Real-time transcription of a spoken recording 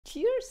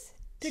Cheers!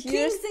 To Cheers.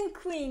 kings and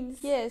queens.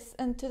 Yes,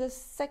 and to the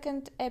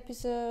second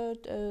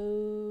episode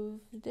of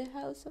the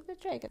House of the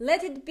Dragon.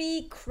 Let it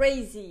be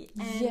crazy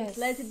and Yes.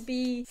 let it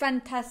be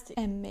fantastic.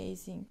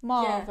 Amazing.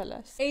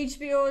 Marvelous.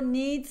 HBO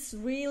needs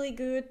really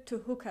good to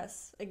hook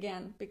us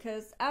again,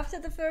 because after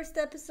the first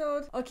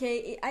episode,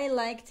 okay, I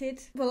liked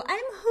it. Well,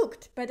 I'm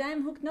hooked, but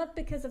I'm hooked not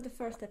because of the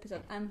first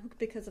episode. I'm hooked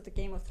because of the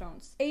Game of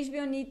Thrones.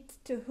 HBO needs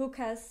to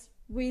hook us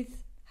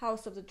with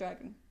House of the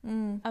Dragon.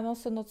 I'm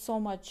also not so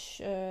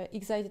much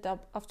excited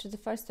after the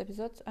first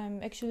episode.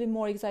 I'm actually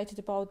more excited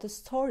about the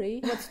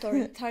story. What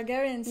story?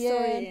 Targaryen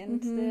story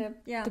and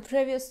the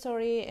previous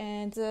story,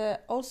 and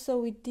also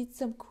we did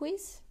some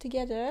quiz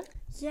together.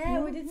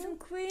 Yeah, we did some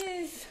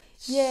quiz.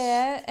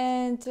 Yeah,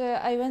 and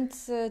I went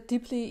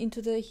deeply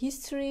into the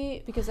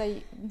history because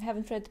I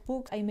haven't read the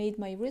book. I made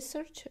my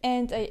research,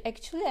 and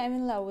I'm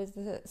in love with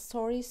the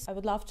stories. I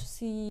would love to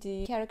see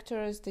the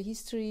characters, the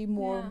history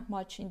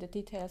much in the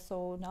detail.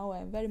 So now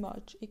I'm very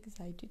much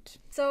excited.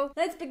 So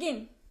let's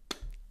begin.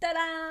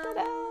 Ta-da!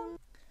 Ta-da!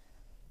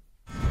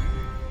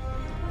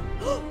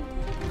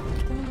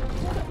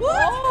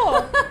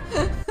 Oh!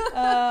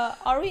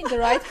 Are we in the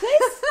right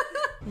place?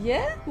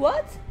 Yeah?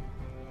 What?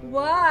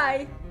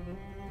 Why?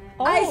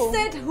 Oh. I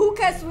said hook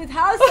us with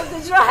House of the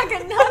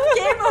Dragon, not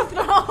Game of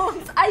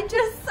Thrones. I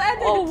just said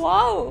it. Oh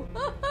wow!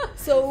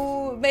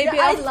 So maybe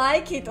I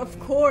like it, of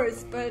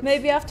course, but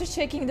maybe after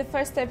checking the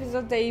first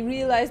episode, they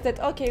realized that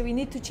okay, we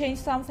need to change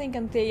something,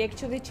 and they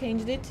actually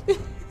changed it.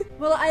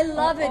 well, I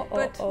love it,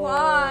 but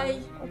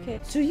why? Okay.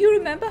 Do you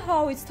remember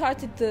how it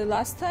started the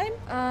last time?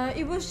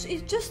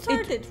 It just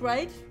started,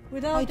 right?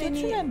 Without I don't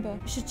remember.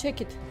 You should check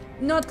it.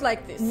 Not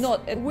like this.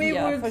 Not we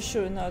would for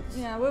sure not.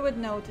 Yeah, we would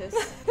notice.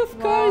 Of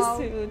course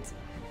we would.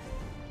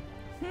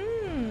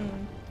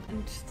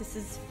 And this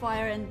is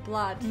fire and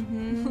blood.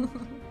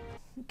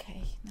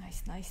 Okay,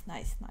 nice. Nice.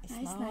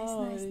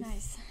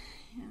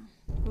 Yeah.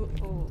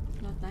 Oh,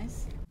 not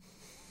nice.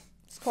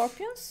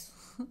 Scorpions?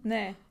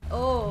 Nah.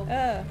 Oh.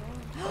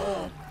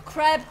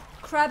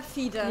 Crab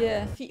feeder.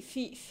 Yeah.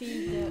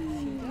 Feeder.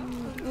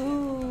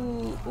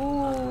 Ooh.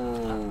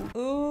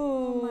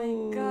 Oh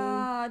my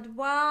god,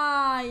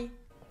 why?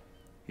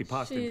 He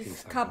passed in She's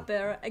peace.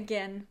 cupbearer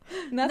again.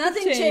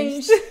 Nothing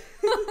changed.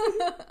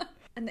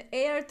 An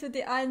heir to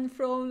the Iron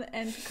Throne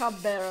and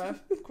cupbearer.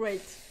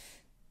 Great.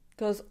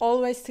 Goes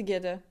always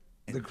together.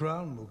 The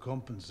crown will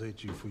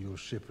compensate you for your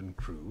ship and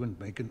crew and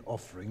make an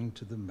offering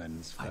to the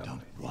men's family. I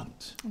don't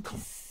want.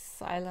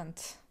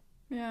 Silent.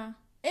 Yeah.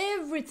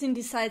 Everything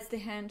decides the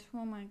hand.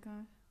 Oh my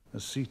god. A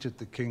seat at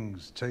the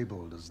king's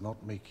table does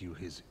not make you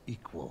his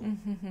equal.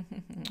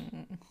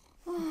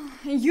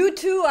 You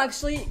too,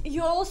 actually.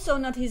 You're also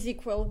not his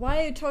equal. Why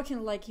are you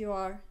talking like you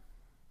are?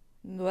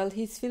 Well,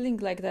 he's feeling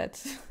like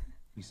that.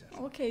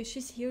 Okay,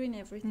 she's hearing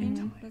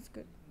everything. That's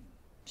good.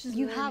 She's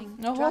You learning.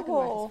 have dragon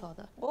riders,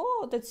 father.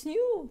 Oh, that's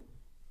new.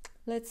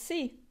 Let's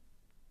see.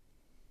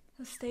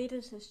 Her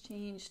status has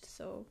changed,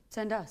 so...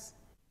 Send us.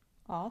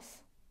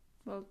 Us?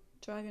 Well,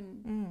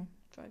 dragons.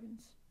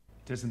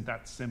 It isn't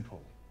that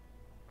simple,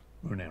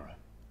 Rhaenyra.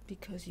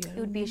 Because you are It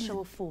would be a show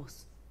of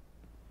force.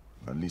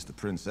 At least the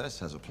princess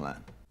has a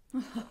plan.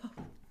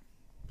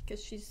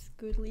 Because she's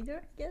a good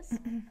leader, yes?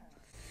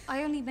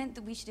 I only meant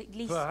that we should at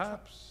least...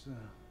 Perhaps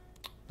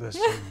there's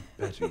some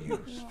better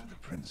use for the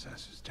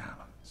princess's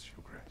talents,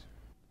 Your Grace.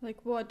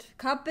 Like what?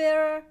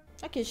 Cupbearer?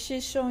 Okay,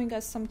 she's showing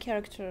us some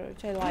character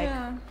which I like.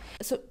 Yeah.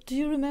 So, do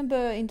you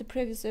remember in the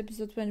previous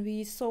episode when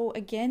we saw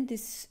again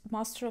this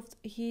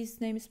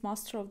his name is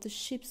Master of the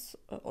Ships,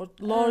 or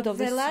Lord of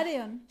the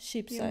Velaryon,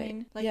 Ships, you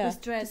mean? Like yeah, with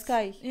dreads. this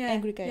guy, Yeah.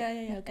 angry guy.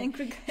 Yeah. Okay.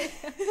 Angry guy.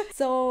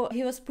 So,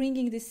 he was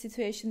bringing this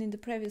situation in the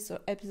previous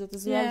episode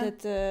as well,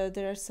 that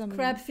there are some...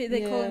 Crab feeder,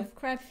 they call him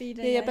crab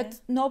feeder. Yeah, but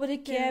nobody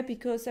cared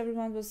because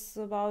everyone was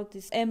about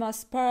this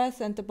Emma's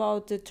birth and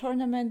about the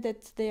tournament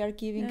that they are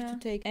giving to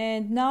take.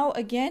 And now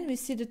again we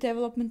see the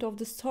development of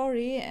the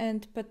story,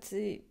 but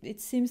it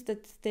seems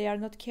that they are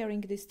not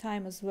caring this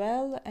time as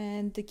well,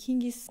 and the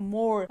king is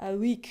more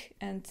weak,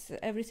 and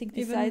everything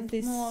besides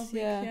this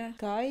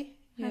guy.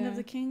 Hand of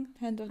the king.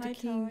 Hand of the High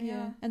king, tower,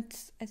 yeah. And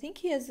I think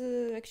he has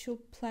an actual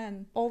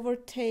plan.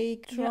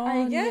 Overtake throne.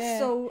 I guess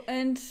so.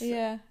 And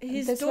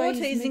his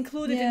daughter is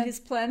included in his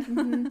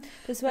plan.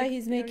 That's why Like,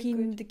 he's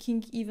making the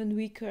king even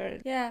weaker.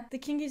 Yeah, the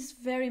king is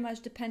very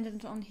much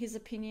dependent on his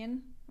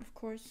opinion, of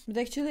course. But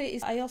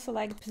actually, I also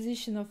like the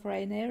position of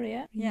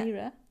Rhaenyra.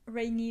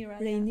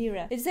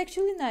 Rhaenyra. It's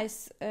actually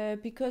nice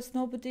because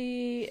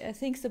nobody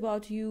thinks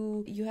about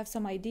you. You have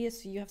some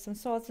ideas, you have some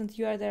thoughts, and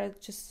you are there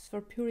just for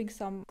pouring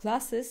some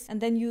glasses. And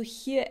then you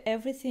hear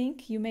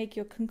everything, you make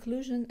your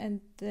conclusion,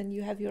 and then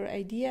you have your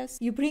ideas.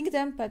 You bring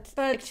them, but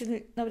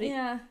actually nobody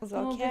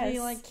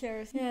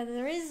cares. Yeah,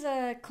 there is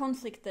a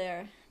conflict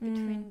there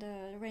between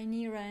the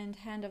Rhaenyra and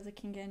Hand of the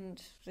King and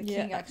the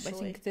King, actually. I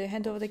think the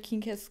Hand of the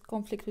King has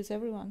conflict with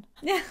everyone.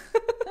 Yeah.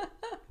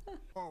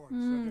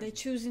 They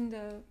choosing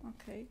the...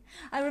 Okay.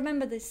 I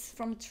remember this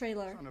from a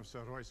trailer. Son of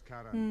Sir Royce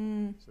Cara,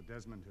 Sir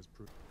Desmond has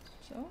proved.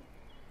 So?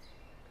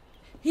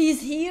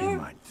 He's here? You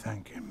might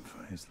thank him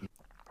for his...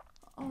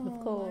 Oh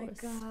Of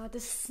course. my god, the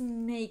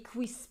snake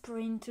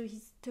whispering to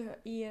her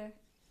ear.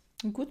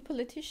 Good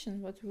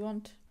politician, what we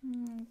want.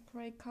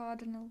 Grey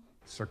Cardinal.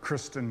 Sir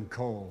Criston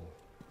Cole,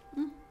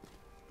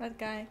 That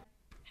guy.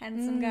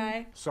 Handsome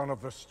guy. son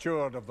of the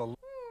steward of the...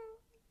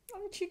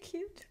 Aren't you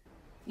cute?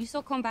 You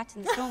saw combat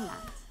in the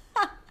Stormlands.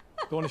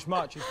 Cornish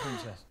marches,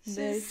 princess.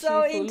 Very She's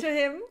so cheerful. into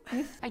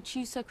him. I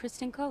choose Sir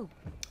Criston Cole.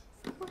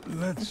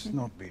 Let's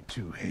not be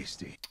too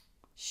hasty.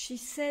 She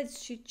said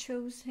she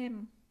chose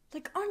him.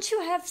 Like, aren't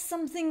you have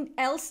something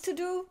else to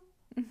do?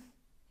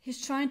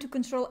 He's trying to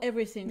control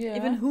everything, Yeah,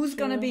 even who's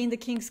gonna sure. be in the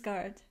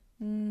Kingsguard.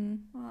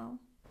 Wow.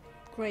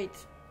 Great.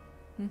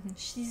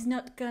 She's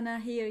not gonna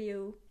hear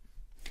you.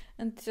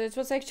 And it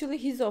was actually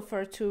his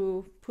offer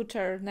to put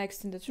her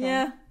next in the throne.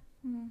 Yeah.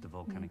 The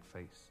volcanic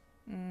face.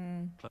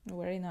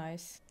 Very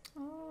nice.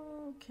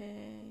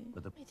 Okay.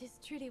 But the It is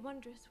truly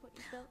wondrous what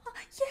you built.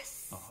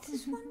 Yes, it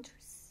is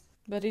wondrous.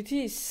 But it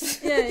is.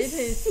 Yeah, it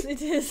is.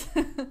 It is.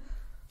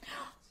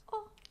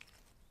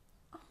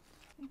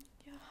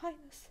 Your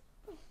Highness.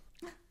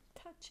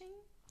 Touching.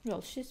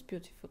 Well, she's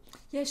beautiful.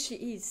 Yes, she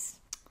is.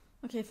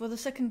 Okay, for the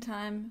second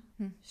time,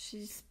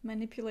 she's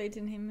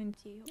manipulating him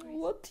into you.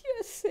 What you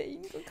are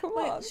saying? Come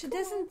Well, on. she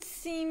doesn't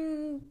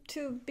seem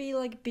to be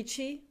like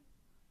bitchy.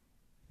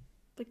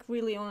 Like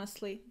really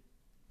honestly.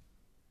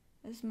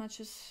 As much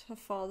as her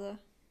father.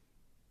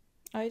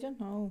 I don't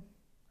know.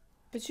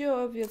 But she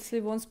obviously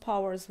wants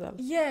power as well.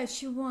 Yeah,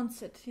 she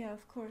wants it. Yeah,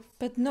 of course.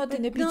 But not But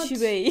in a bitchy not-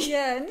 way.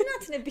 Yeah,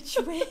 not in a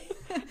bitchy way.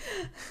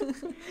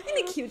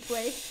 In a cute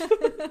way.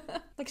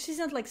 Like she's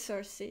not like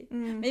Cersei.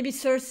 Maybe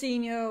Cersei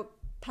in your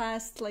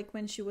past, like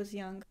when she was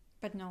young.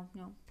 But no,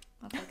 not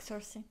like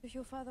Cersei. If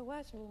your father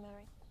were to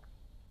remarry,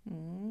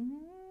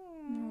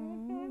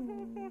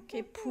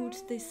 Okay,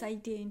 put this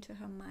idea into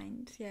her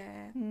mind.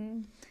 Yeah.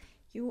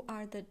 You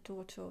are the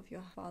daughter of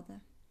your father.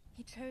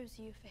 he chose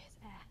you for his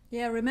heir.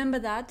 Yeah, remember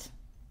that.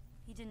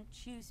 He didn't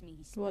choose me.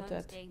 He What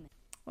spurned that? Daemon.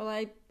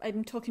 Well,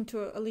 I'm talking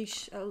to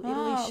Alicia.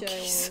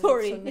 okay, or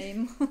sorry. what's her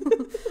name.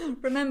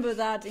 Remember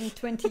that in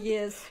 20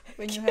 years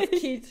when you have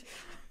kid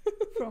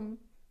from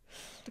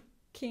the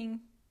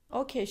king.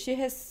 Okay, she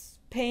has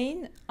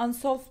pain,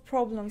 unsolved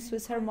problems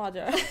with her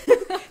mother.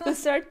 The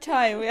third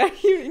time we are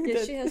hearing Yeah,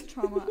 that. she has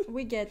trauma.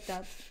 We get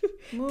that.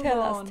 Move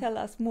Tell on.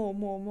 us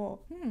more.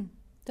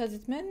 Does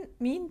it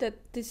mean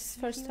that this is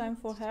first time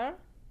for her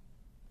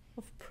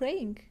of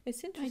praying?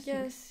 It's I interesting.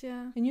 guess,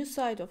 yeah. A new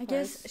side of I hers.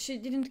 guess she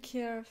didn't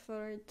care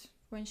for it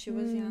when she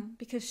was young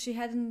because she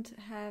hadn't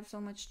had so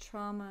much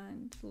trauma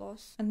and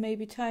loss. And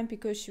maybe time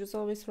because she was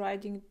always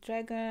riding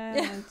dragon.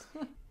 Yeah. And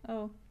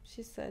oh,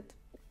 she said.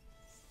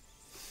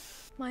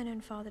 Mine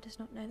own father does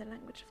not know the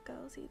language of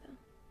girls either.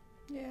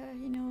 Yeah,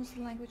 he knows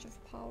the language of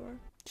power.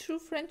 True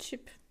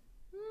friendship.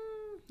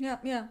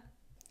 Yeah.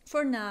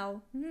 For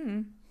now.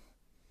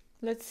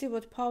 Let's see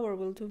what power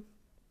will do.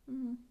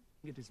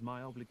 It is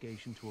my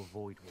obligation to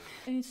avoid war.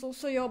 And it's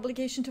also your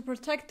obligation to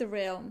protect the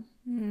realm.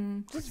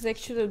 This is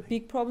actually a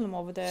big problem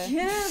over there.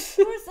 Yeah, of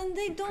course, and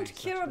they don't Such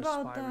care an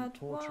about aspiring that.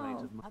 portrait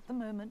Wow. of my- At the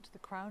moment, the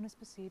crown is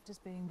perceived as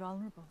being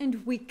vulnerable.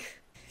 And weak.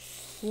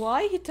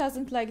 Why he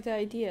doesn't like the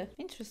idea?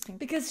 Interesting.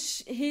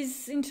 Because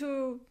he's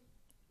into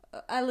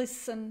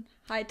Alison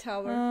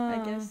Hightower,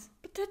 I guess.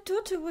 But that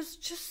daughter was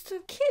just a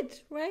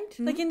kid, right?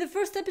 Like in the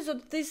first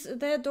episode,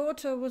 their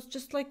daughter was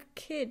just like a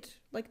kid.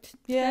 Like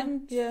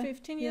 10,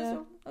 15 years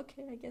old.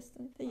 Okay, I guess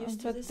they used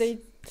to but this. they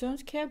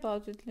don't care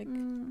about it. Like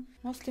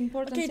most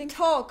important Okay, thing.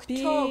 talk,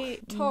 be-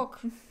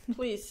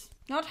 please.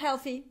 Not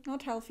healthy.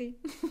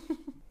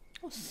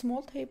 Oh,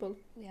 small table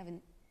We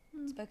haven't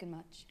spoken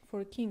much.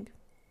 for a king.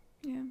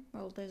 Yeah.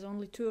 Well, there's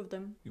only 2 of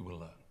them. You will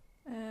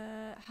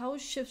learn. How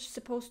is she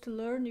supposed to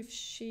learn if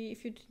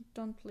you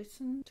don't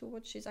listen to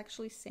what she's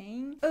actually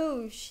saying?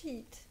 Oh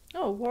shit!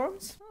 Oh,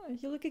 worms. Oh,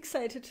 you look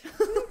excited.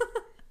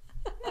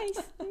 Nice.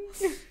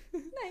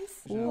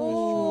 Nice.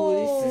 Oh,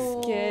 this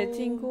is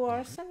getting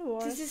worse and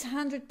worse. This is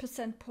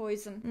 100%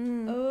 poison.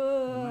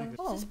 Oh,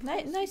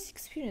 nice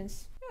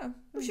experience. Yeah,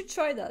 we should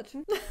try that.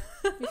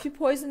 If you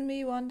poison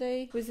me one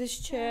day with this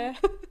chair.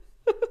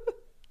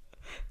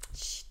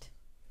 Shit.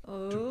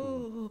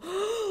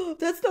 Oh,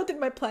 that's not in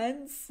my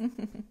plans.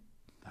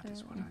 That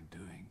is what I'm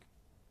doing.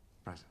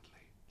 Presently.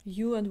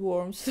 You and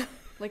worms.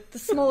 Like the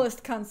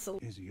smallest council.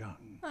 Is young.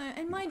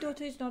 And my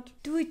daughter is not.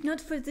 Do it not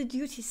for the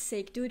duty's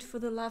sake, do it for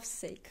the love's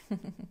sake.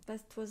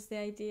 That was the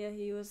idea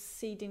he was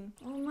seeding.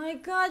 Oh my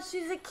god,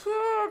 she's a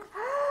kid!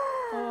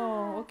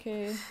 Oh,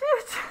 okay.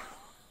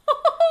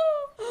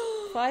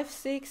 5,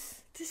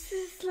 6. This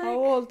is like. How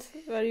old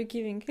are you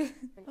giving?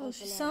 Oh,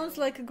 she sounds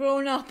like a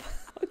grown up.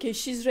 Okay,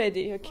 she's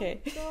ready.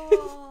 Okay.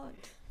 God.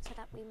 So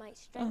that we might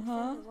strengthen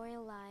the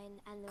royal line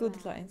and the Good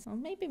realm. lines. Oh,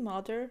 maybe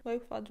mother,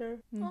 like father.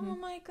 Oh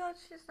my god,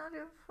 she's not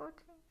even 14.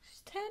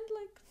 She's 10,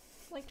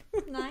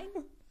 like 9.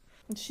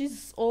 And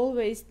she's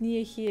always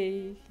near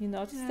here. You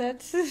notice Yeah. that?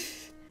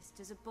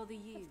 Does it bother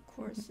you? Of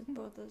course it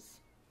bothers.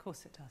 Of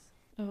course it does.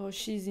 Oh,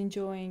 she's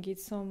enjoying it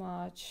so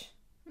much.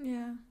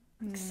 Yeah.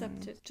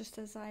 accept it, just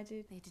as I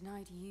did. They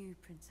denied you,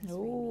 Princess Rhaenys.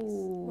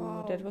 Oh,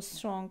 Wow. that was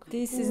strong.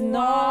 This is Wow.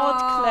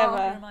 not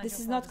clever. Remind This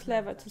your is not father's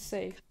clever name to first.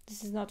 say.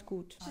 This is not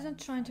good. She's not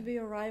trying to be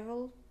your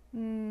rival,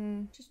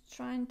 Mm. just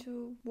trying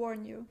to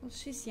warn you. Well,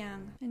 she's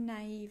young and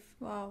naive.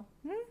 Wow.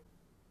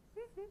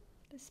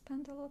 They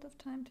spent a lot of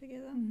time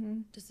together.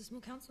 Mm-hmm. Does the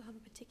small council have a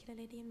particular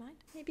lady in mind?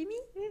 Maybe me?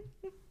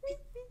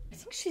 I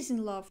think she's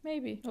in love.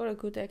 Maybe. Or a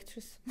good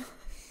actress.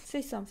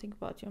 Say something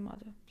about your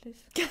mother,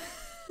 please.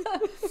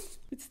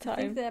 It's I think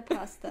time. they're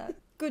past that.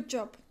 Good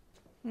job,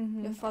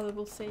 Mm-hmm. your father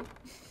will say.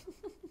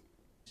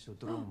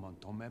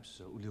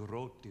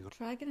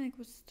 Dragon egg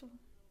was still...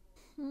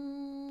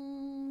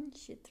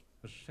 shit.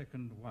 A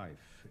second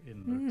wife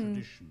in the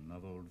tradition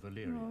of old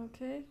Valyria.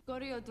 Okay.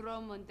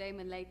 Goriodromon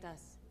Daemon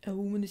Leitas. A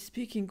woman is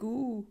speaking.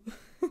 Ooh.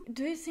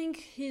 Do you think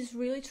he's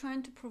really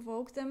trying to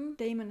provoke them?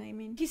 Damon, I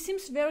mean. He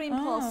seems very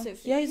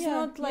impulsive. yeah, he's yeah,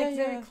 not like yeah,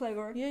 very yeah.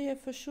 clever. Yeah,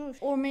 for sure.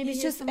 Or maybe He's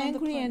he has just some other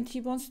angry plan. and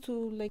he wants to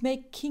like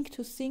make King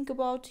to think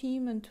about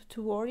him and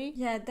to worry.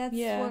 Yeah, that's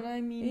Yeah. what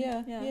I mean.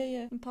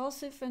 Yeah.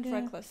 Impulsive and Yeah.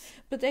 reckless.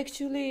 But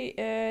actually,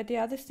 the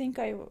other thing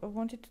I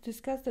wanted to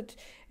discuss, that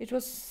it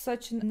was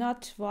such a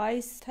not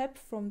wise step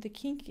from the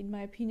king, in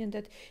my opinion,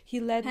 that he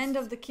let Hand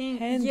of the king.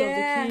 Hand of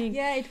the king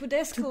Yeah, it would to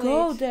escalate.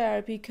 go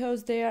there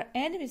because they are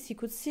enemies. He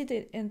could see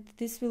that, and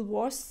this will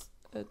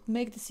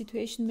make the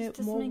situation This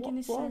doesn't more make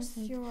any worse. sense.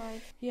 And You're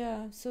right.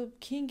 yeah, so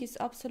king is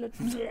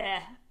absolutely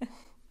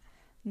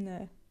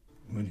no.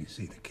 Will you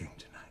see the king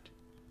tonight?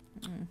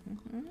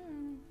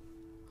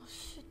 Oh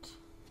shit.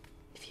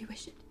 If you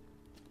wish it.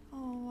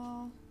 Oh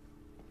wow.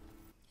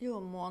 You're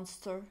a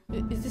monster.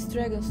 Is this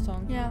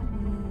Dragonstone? Yeah.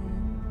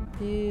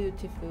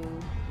 Beautiful.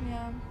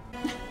 Yeah.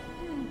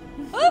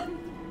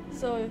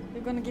 So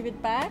you're gonna give it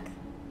back?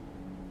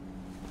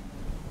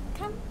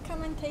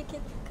 Come and take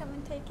it. Come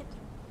and take it.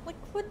 Like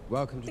what?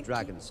 Welcome to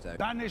Dragonstone.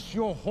 Banish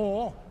your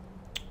whore.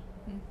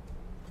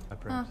 My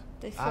prince.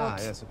 They fought.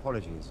 Yes,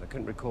 apologies. I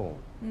couldn't recall.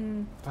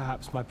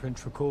 Perhaps my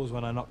prince recalls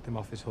when I knocked him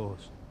off his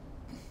horse.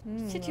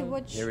 City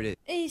Watch Here it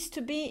is.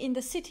 to be in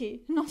the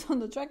city, not on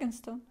the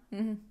Dragonstone.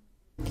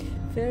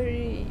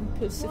 Very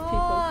impulsive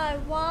Why?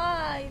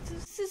 Why?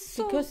 This is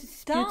so people. Because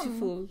it's dumb.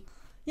 beautiful.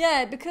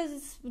 Yeah, because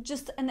it's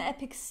just an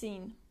epic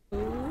scene.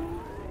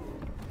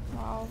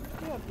 Wow,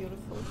 you are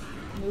beautiful.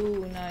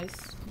 Ooh, nice.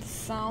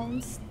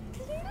 Sounds.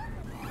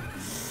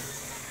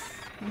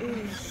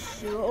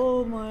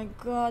 Oh my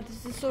god,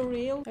 this is so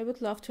real. I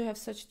would love to have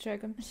such a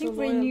dragon. I think so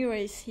loyal.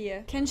 Rhaenyra is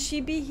here. Can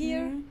she be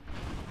here?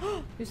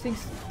 You think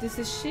this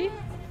is she?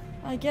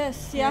 I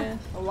guess, yeah.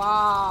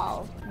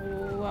 Wow.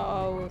 Oh,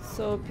 wow,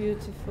 so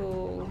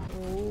beautiful.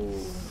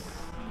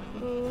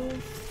 Oh.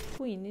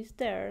 Queen is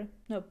there.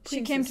 No, princess.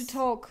 She came to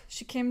talk.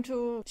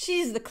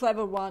 She's the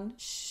clever one.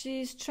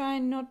 She's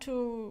trying not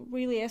to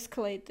really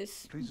escalate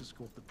this. Please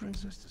escort the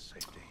princess to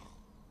safety.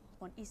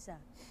 On Issa.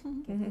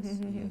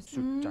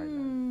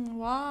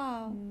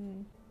 Wow.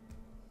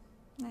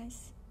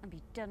 Nice. And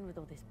be done with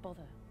all this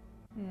bother.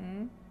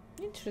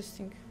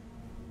 Interesting.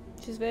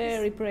 She's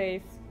very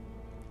brave.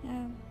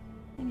 Yeah.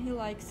 And he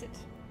likes it.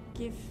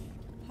 Give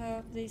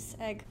her this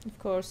egg. Of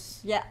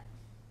course. Yeah.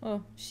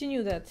 Oh, she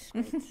knew that.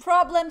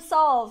 Problem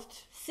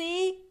solved.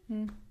 See?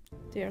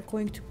 They are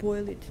going to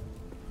boil it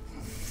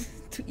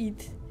to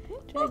eat.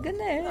 Dragon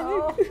egg.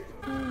 Oh.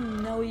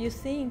 Now you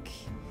think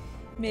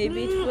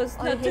maybe it was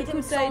I not a hate him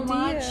good so idea.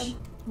 much.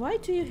 Why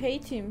do you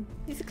hate him?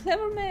 He's a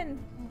clever man.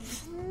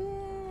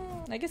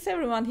 I guess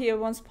everyone here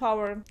wants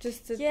power.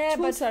 Just the Yeah,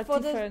 but tools are for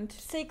different.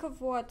 the sake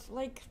of what?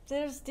 Like,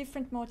 there's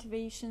different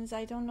motivations.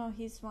 I don't know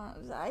his one.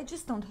 I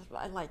just don't.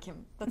 I like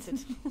him. That's it.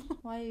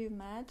 Why are you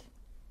mad?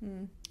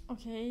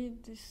 Okay,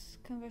 this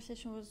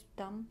conversation was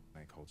dumb.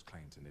 Snake holds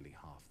claim to nearly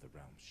half the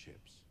realm's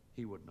ships.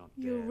 He would not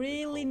You dare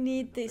really withhold need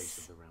in the face this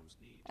of the realm's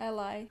need.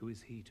 ally. Who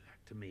is he to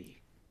act to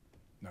me?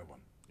 No one,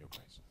 Your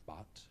Grace.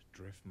 But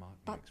Driftmark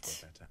makes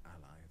for a better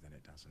ally than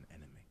it does an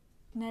enemy.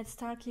 Ned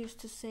Stark used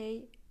to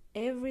say,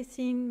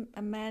 everything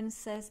a man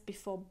says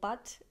before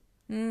but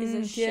is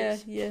a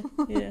shit. Yeah.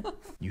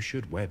 You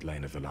should wed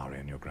Lena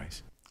Velaryon, Your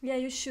Grace. Yeah,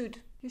 you should.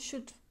 You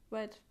should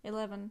wed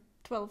 11,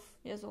 12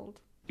 years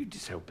old. You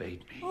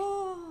disobeyed me.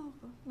 Oh,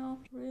 no,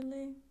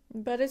 really?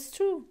 But it's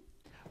true.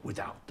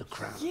 Without the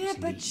crown's Yeah,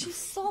 but leave. she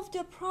solved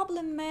your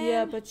problem, man.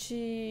 Yeah, but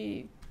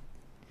she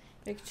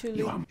actually...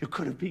 You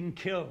could have been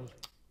killed.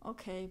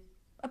 Okay,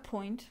 a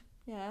point.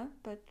 Yeah,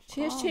 but...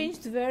 She has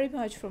changed very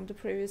much from the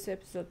previous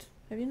episode.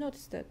 Have you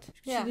noticed that?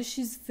 Yeah. Actually,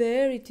 she's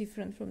very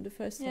different from the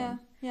first one.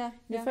 Yeah.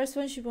 The first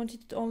one, she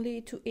wanted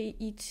only to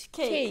eat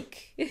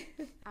Cake.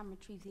 And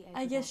retrieve the egg.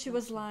 I guess without she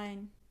was bloodshed.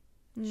 lying.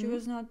 She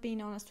was not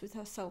being honest with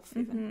herself,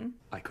 even.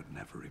 I could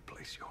never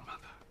replace your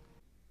mother.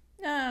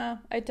 Nah,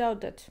 I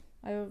doubt that.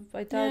 I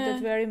doubt that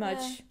very much.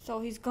 Yeah.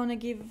 So he's gonna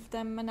give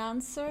them an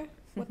answer,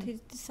 what he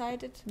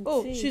decided. Let's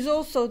Oh, see. she's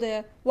also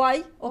there.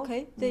 Why? Oh.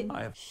 Okay. They...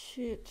 I have-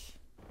 Shit.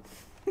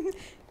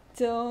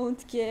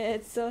 Don't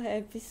get so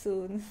happy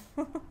soon.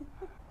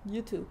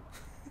 You too.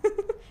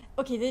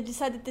 Okay, they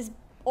decided this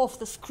off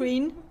the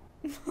screen.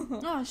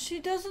 No, she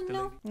doesn't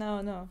know.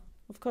 No.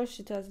 Of course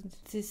she doesn't.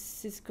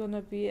 This is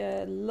gonna be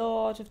a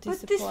lot of But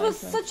disappointment. this was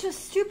such a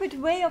stupid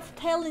way of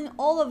telling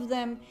all of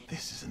them.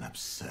 This is an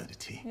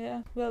absurdity.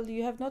 Yeah, well,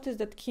 you have noticed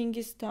that king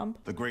is dumb.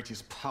 The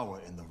greatest power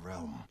in the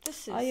realm.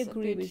 This is I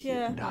agree with you.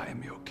 And I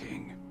am your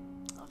king.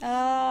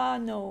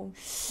 No.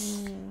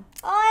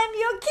 I'm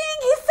your king!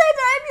 He said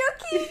I'm your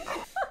king!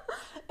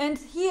 And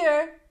here,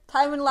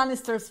 Tywin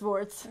Lannister's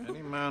words.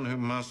 Any man who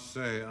must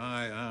say,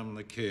 I am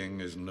the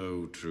king, is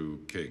no true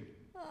king.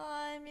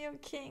 I'm your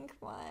king,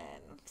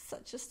 man.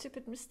 Such a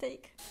stupid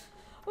mistake.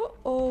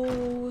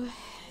 Uh-oh.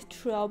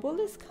 Trouble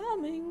is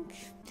coming.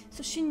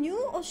 So she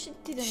knew or she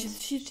didn't?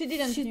 She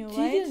didn't She knew, didn't.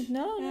 right?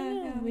 No.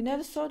 Yeah, We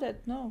never saw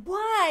that, no.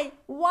 Why?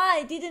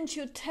 Why didn't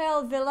you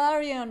tell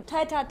Velaryon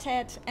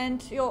tete-a-tete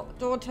and your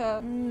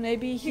daughter?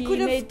 Maybe he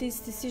made this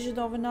decision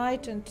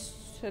overnight and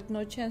had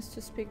no chance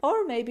to speak.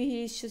 Or maybe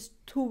he's just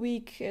too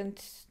weak and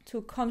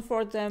to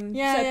comfort them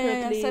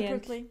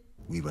separately.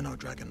 We were no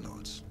dragon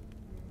lords.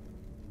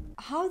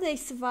 How they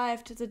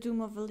survived the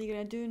doom of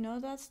Valyria? Do you know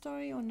that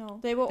story or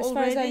no? They were As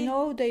far as I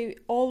know, they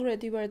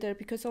already were there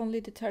because only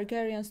the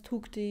Targaryens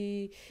took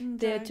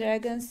their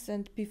dragons,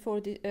 and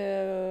before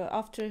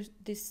after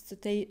this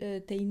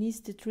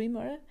Daenerys the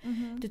Dreamer,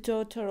 the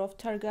daughter of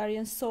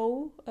Targaryen,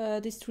 saw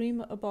this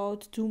dream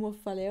about doom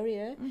of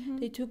Valyria.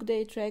 They took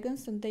their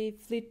dragons and they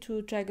fled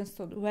to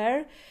Dragonstone,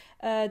 where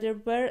there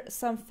were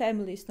some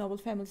families, noble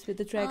families with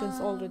the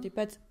dragons already,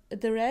 but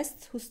the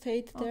rest who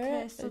stayed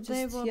there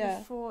they were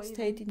before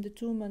stayed in the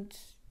tomb and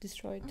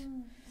destroyed.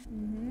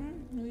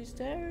 Who is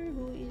there?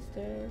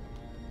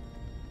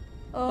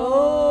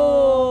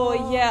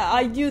 Oh yeah,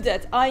 I knew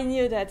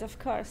that, of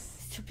course.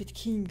 Stupid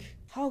king.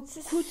 How This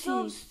is could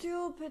so he?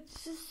 stupid.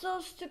 This is so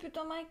stupid.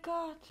 Oh my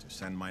god. To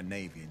send my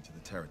navy into the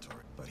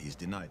territory, but he's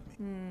denied me.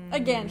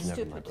 Again, Never my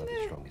stupid.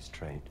 brother's strongest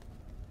trade.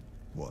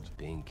 What?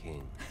 Being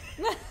king.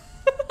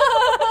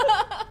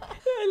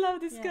 I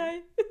love this guy.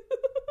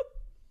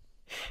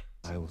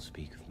 I will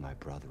speak of my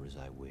brother as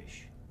I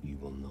wish. You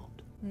will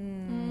not.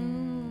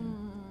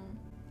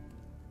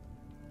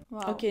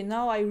 Wow. Okay,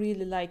 now I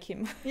really like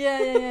him.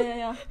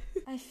 Yeah.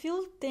 I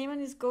feel Daemon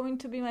is going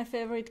to be my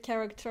favorite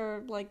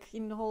character, like,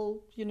 in the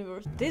whole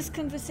universe. This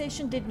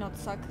conversation did not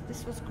suck.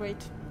 This was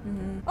great.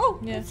 Oh,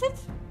 that's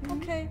it?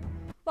 Okay.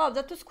 Wow,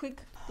 that was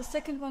quick. The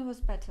second one was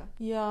better.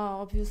 Yeah,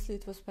 obviously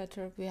it was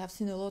better. We have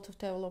seen a lot of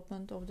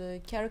development of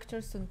the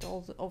characters and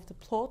all of the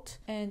plot,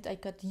 and I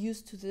got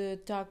used to the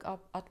dark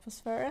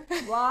atmosphere.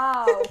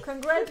 Wow,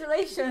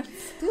 congratulations.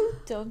 Still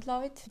don't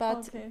love it,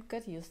 but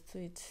got used to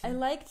it. I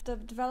liked the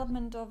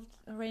development of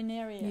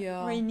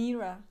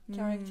Rhaenyra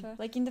character.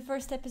 Like in the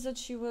first episode,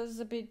 she was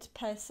a bit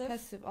passive.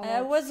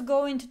 I was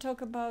going to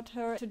talk about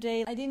her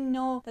today. I didn't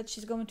know that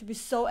she's going to be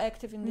so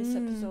active in this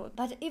episode.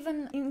 But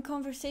even in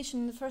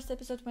conversation in the first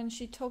episode when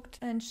she talked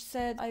and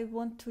said, I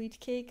want to eat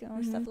cake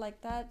or stuff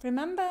like that.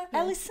 Remember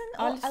Alicent?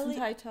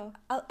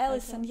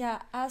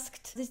 Alicent,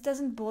 asked, this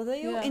doesn't bother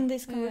you in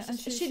this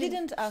conversation? She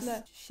didn't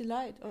ask. She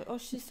lied. Or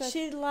she said...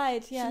 She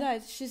lied, She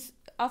lied.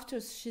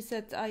 After she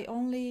said, I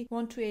only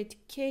want to eat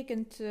cake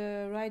and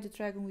ride a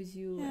dragon with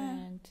you.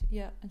 And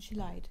she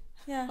lied.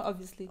 Yeah,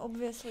 obviously.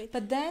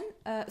 But then,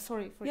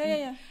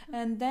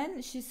 and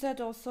then she said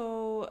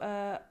also,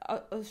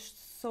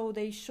 so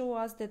they show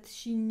us that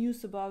she knew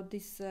about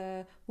this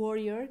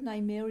warrior,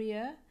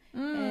 Nymeria.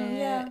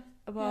 And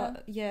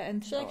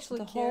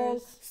the whole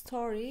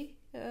story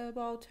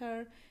about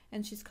her,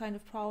 and she's kind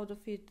of proud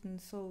of it,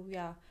 and so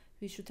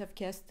we should have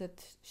guessed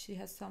that she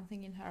has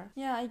something in her.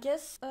 Yeah, I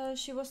guess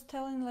she was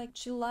telling, like,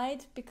 she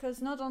lied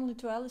because not only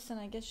to Alicent,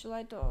 I guess she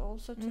lied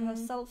also to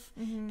herself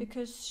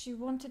because she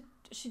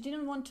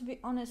didn't want to be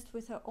honest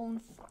with her own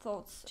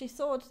thoughts. She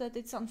thought that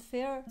it's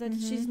unfair that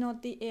she's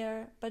not the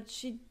heir, but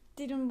she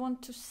didn't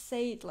want to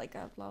say it like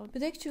out loud.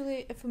 But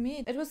actually, for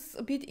me, it was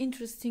a bit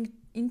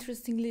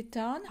interestingly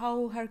done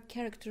how her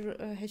character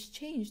has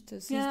changed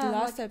since the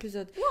last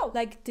episode. Whoa.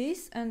 Like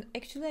this, and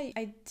actually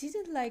I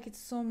didn't like it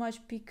so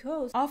much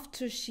because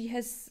after she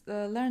has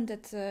learned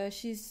that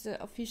she's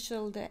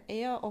official the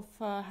heir of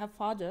her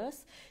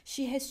father's,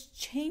 she has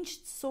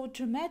changed so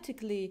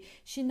dramatically.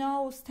 She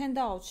now stands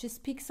out, she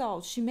speaks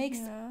out, she makes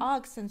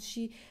acts, and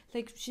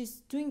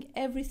she's doing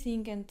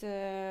everything and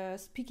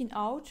speaking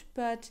out.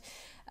 But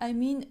I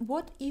mean,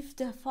 what if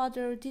the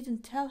father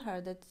didn't tell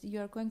her that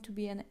you are going to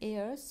be an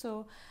heir?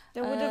 So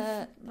that would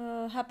have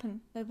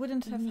happened. That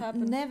wouldn't have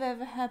happened. Never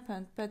ever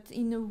happened. But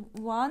in the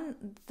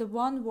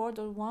one word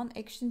or one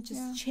action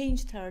just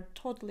changed her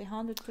totally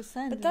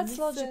 100%. But that's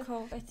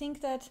logical. I think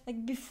that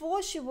like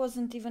before she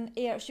wasn't even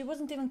heir. She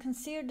wasn't even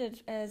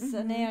considered as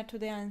an heir to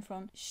the Iron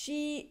Throne.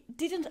 She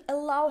didn't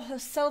allow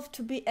herself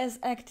to be as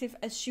active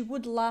as she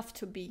would love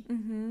to be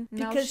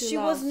because she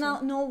was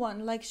no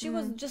one. Like she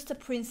was just a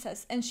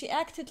princess, and she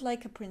acted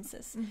like a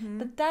princess.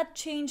 But that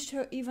changed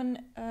her even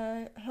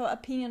her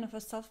opinion of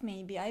herself.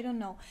 Maybe I don't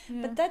know,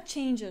 but that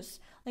changes.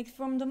 Like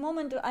from the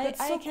moment I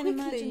can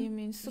imagine. You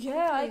mean so quickly.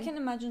 I can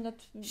imagine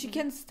that she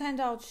can stand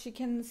out, she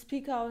can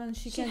speak out, and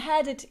she can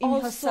had it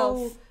in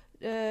herself.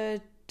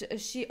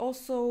 she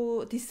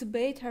also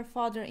disobeyed her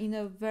father in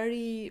a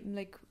very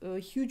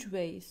huge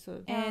way.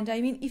 So and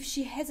I mean, if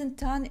she hasn't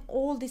done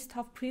all this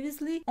stuff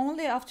previously,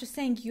 only after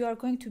saying you are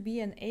going to be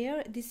an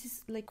heir, this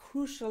is like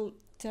crucial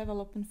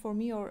development for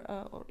me, or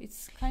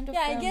it's kind of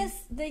I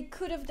guess they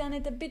could have done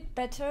it a bit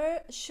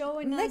better,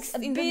 showing us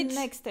in the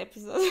next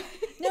episode.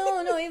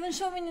 no, even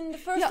showing in the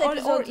first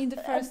episode, or in the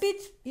first, a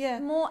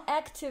bit more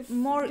active,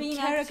 more being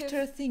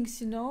character active.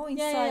 things,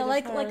 inside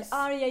like of hers.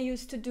 Arya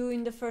used to do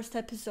in the first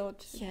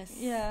episode. Yes,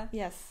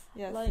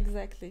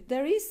 exactly.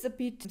 There is a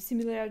bit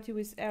similarity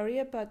with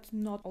Arya, but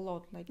not a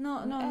lot.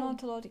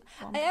 Not a lot.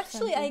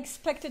 I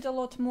expected a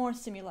lot more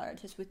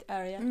similarities with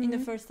Arya in the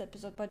first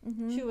episode, but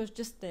she was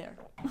just there.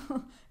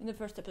 In the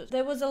first episode,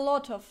 there was a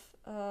lot of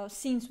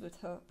scenes with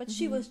her, but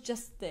she was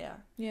just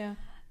there. Yeah.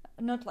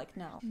 Not like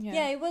now.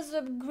 Yeah, it was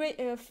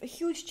a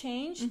huge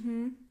change.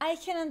 I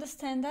can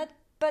understand that,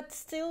 but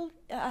still,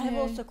 I have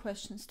also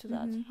questions to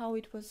that. How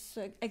it was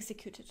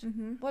executed.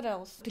 What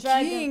else? The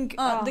king.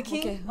 The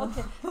king.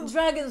 Okay.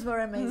 Dragons were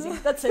amazing.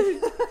 That's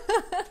it.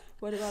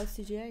 What about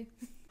CGI?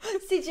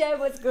 CGI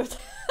was good.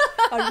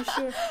 Are you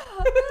sure?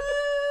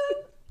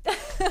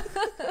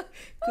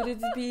 Could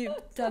it be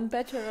done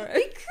better?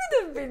 It could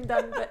have been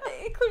done better.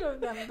 It could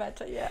have done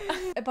better, yeah.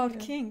 About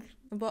King.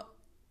 About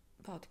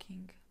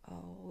King.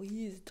 Oh,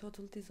 he is a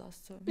total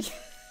disaster. Yes.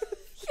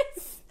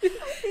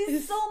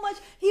 He's so much.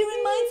 He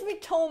reminds me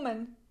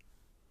Tommen.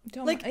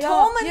 Like yeah,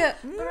 Tommen,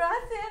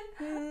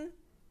 Baratheon.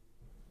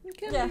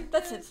 Yeah,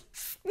 that's it.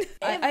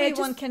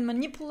 Everyone can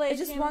manipulate. I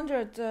just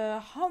wondered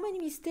how many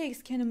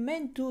mistakes can a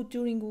man do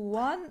during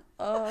one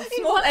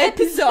small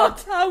episode?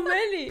 How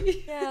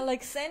many? Yeah,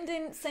 like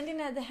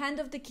sending at the hand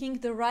of the king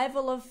the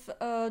rival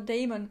of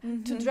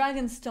Daemon to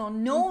Dragonstone,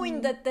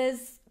 knowing that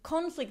there's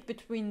conflict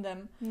between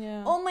them.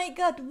 Yeah. Oh my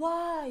god,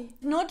 why?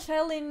 Not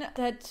telling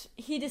that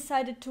he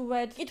decided to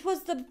wed. It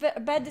was the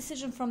bad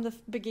decision from the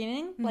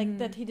beginning, like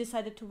that he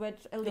decided to wed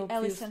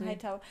Alicent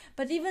Hightower.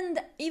 But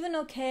even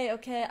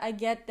okay, I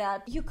get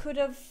that. You could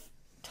have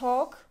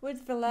talk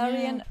with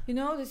Valerian.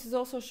 Yeah. This is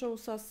also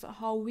shows us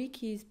how weak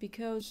he is,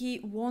 because he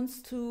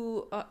wants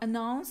to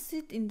announce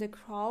it in the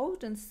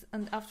crowd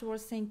and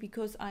afterwards saying,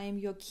 because I am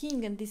your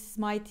king and this is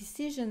my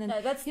decision, and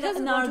that's he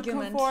doesn't an want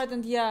argument. to come forward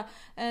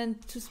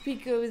and to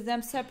speak with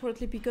them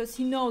separately, because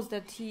he knows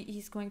that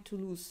he's going to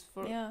lose.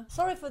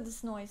 Sorry for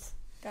this noise,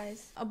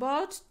 guys.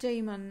 About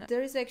Daemon,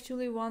 there is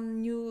actually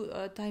one new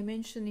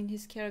dimension in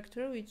his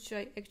character which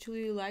I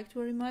actually liked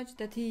very much,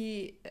 that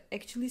he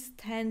actually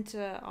stand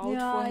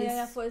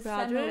out for his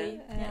brother.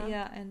 Family.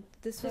 And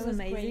this was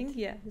amazing. Great.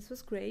 Yeah, this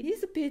was great.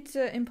 He's a bit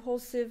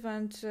impulsive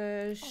and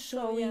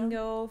showing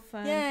off,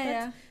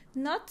 and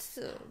but not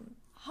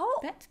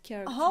bad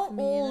character. How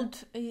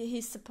old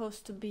he's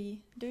supposed to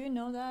be? Do you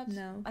know that?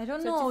 No, I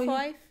don't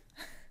 35? know.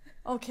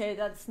 Okay,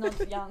 that's not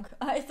young.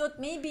 I thought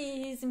maybe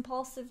his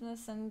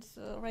impulsiveness and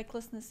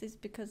recklessness is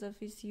because of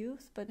his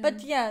youth, but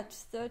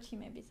it's 30,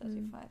 maybe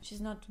 35. She's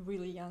not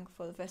really young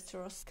for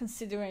Westeros,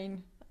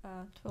 considering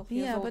 12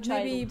 years old. But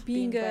child maybe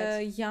being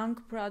bred. a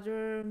young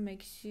brother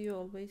makes you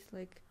always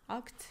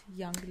act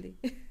youngly.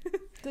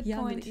 Good youngly.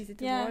 point. Is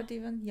it a word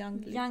even?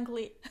 Youngly.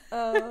 Youngly.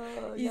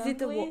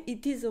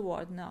 It is a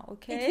word now,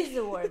 okay? It is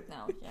a word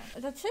now, yeah.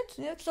 That's it.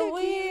 Okay, so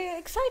we're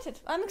excited.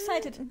 I'm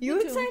excited. You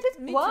Me too. excited?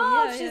 Me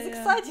Wow, too. she's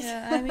excited.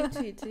 Yeah, I'm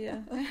into it,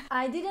 yeah.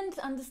 I didn't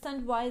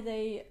understand why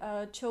they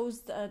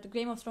chose the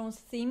Game of Thrones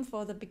theme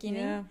for the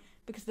beginning. Yeah.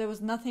 Because there was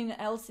nothing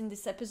else in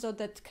this episode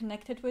that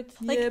connected with.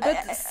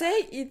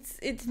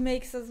 It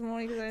makes us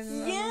more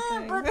excited.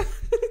 Yeah, but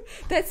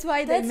that's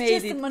why they made it.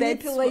 That's just a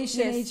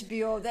manipulation,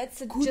 HBO.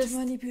 That's good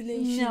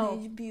manipulation.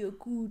 No. HBO,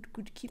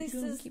 good. Keep this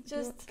going. Is keep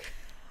just.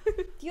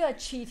 going. You are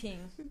cheating.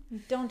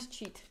 Don't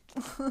cheat.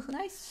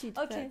 Nice cheat.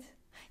 Okay.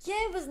 But.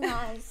 Yeah, it was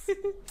nice.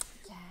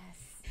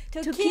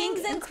 Yes. To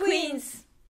kings and queens.